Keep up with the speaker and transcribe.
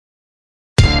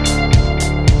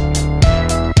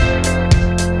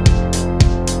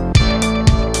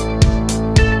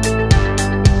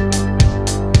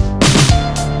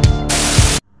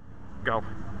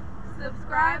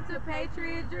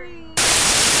Patriot Dreams.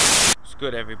 What's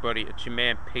good, everybody? It's your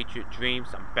man Patriot Dreams.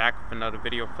 I'm back with another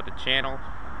video for the channel.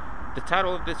 The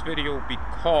title of this video will be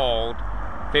called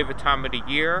Favorite Time of the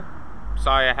Year.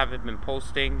 Sorry I haven't been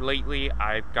posting lately.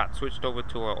 I got switched over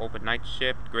to an overnight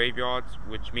shift, graveyards,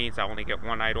 which means I only get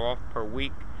one night off per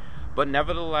week. But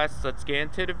nevertheless, let's get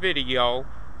into the video.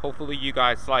 Hopefully you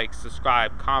guys like,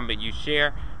 subscribe, comment, you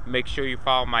share. Make sure you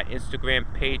follow my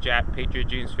Instagram page at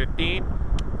PatriotDreams15.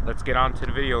 Let's get on to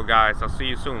the video, guys. I'll see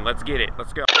you soon. Let's get it.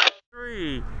 Let's go.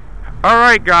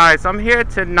 Alright, guys. I'm here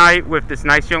tonight with this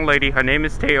nice young lady. Her name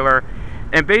is Taylor.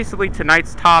 And basically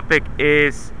tonight's topic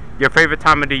is your favorite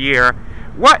time of the year.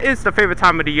 What is the favorite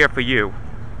time of the year for you?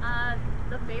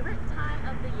 The favorite time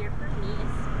of the year for me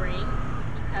is spring,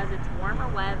 because it's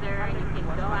warmer weather and you can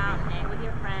go out and hang with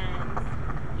your friends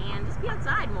and just be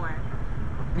outside more.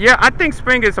 Yeah, I think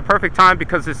spring is a perfect time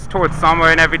because it's towards summer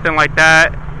and everything like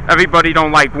that. Everybody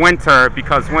don't like winter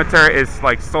because winter is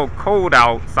like so cold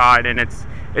outside and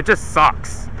it just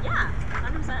sucks. Yeah,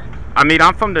 100%. I mean,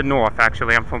 I'm from the north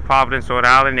actually. I'm from Providence, Rhode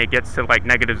Island. It gets to like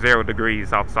 -0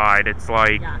 degrees outside. It's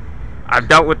like, yeah. I've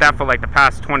dealt with that for like the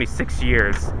past 26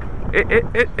 years.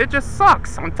 It just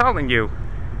sucks, I'm telling you.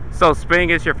 So spring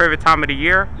is your favorite time of the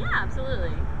year? Yeah,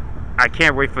 absolutely. I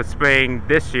can't wait for spring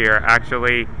this year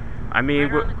actually. I mean,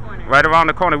 right around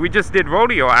the corner. We just did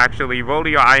rodeo actually.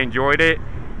 Rodeo, I enjoyed it.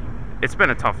 It's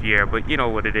been a tough year, but you know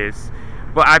what it is.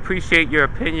 But I appreciate your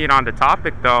opinion on the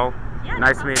topic though. Yeah,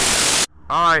 nice meeting you.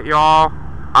 Alright, y'all.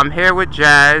 I'm here with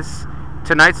Jazz.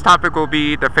 Tonight's topic will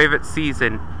be the favorite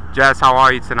season. Jazz, how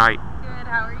are you tonight? Good,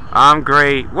 how are you? I'm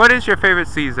great. What is your favorite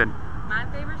season? My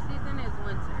favorite season is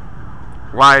winter.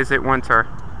 Why is it winter?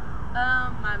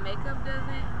 My makeup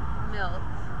doesn't melt.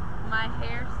 My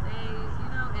hair stays, you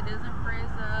know, it doesn't frizz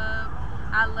up.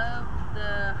 I love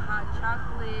the hot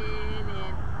chocolate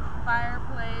and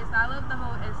fireplace. I love the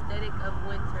whole aesthetic of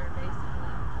winter,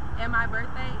 basically. And my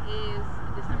birthday is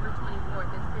December 24th.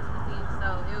 It's Christmas Eve, so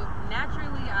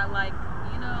naturally I like,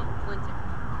 you know, winter.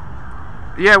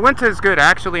 Yeah, winter is good.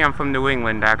 Actually, I'm from New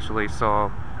England, actually,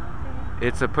 so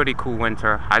it's a pretty cool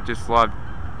winter. I just love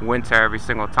winter every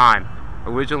single time.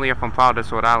 Originally, I'm from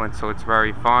Providence, Rhode Island, so it's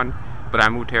very fun. But I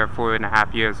moved here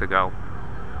 4.5 years ago.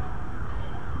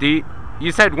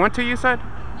 You said winter, you said?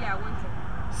 Yeah, winter.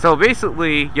 So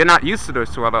basically, you're not used to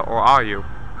this weather, or are you?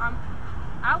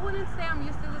 I wouldn't say I'm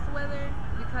used to this weather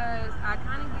because I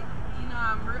kind of get, you know,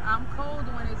 I'm cold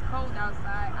when it's cold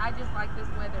outside. I just like this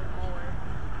weather more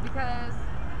because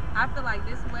I feel like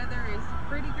this weather is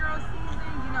pretty girl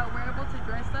season. You know, we're able to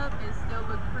dress up and still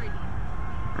look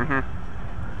pretty.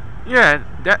 Yeah,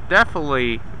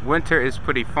 definitely. Winter is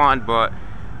pretty fun, but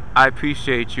I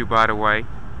appreciate you, by the way.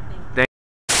 Thank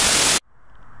you.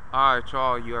 Alright,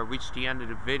 y'all, you have reached the end of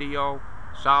the video.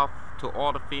 Shout out to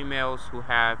all the females who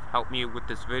have helped me with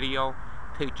this video.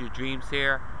 Patriot Dreams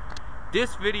here.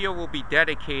 This video will be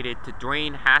dedicated to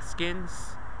Dwayne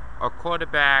Haskins, a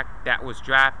quarterback that was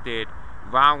drafted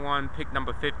round 1, pick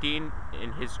number 15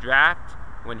 in his draft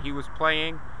when he was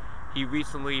playing. He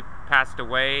recently passed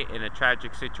away in a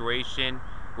tragic situation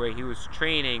where he was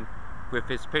training with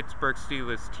his Pittsburgh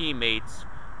Steelers teammates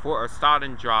for a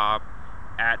starting job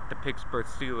at the Pittsburgh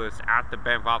Steelers after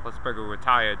Ben Roethlisberger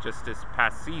retired just this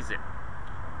past season.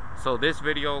 So this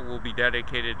video will be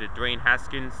dedicated to Dwayne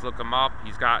Haskins. Look him up.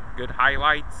 He's got good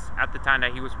highlights at the time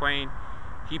that he was playing.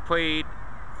 He played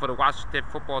for the Washington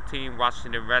football team,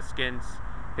 Washington Redskins,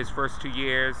 his first 2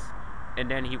 years, and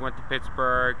then he went to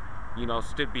Pittsburgh. You know,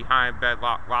 stood behind Ben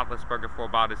Roethlisberger for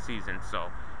about a season. So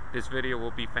this video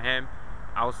will be for him.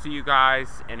 I'll see you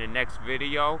guys in the next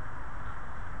video.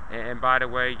 And by the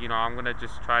way, you know, I'm gonna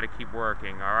just try to keep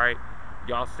working. All right,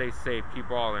 y'all stay safe, keep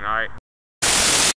balling. All right.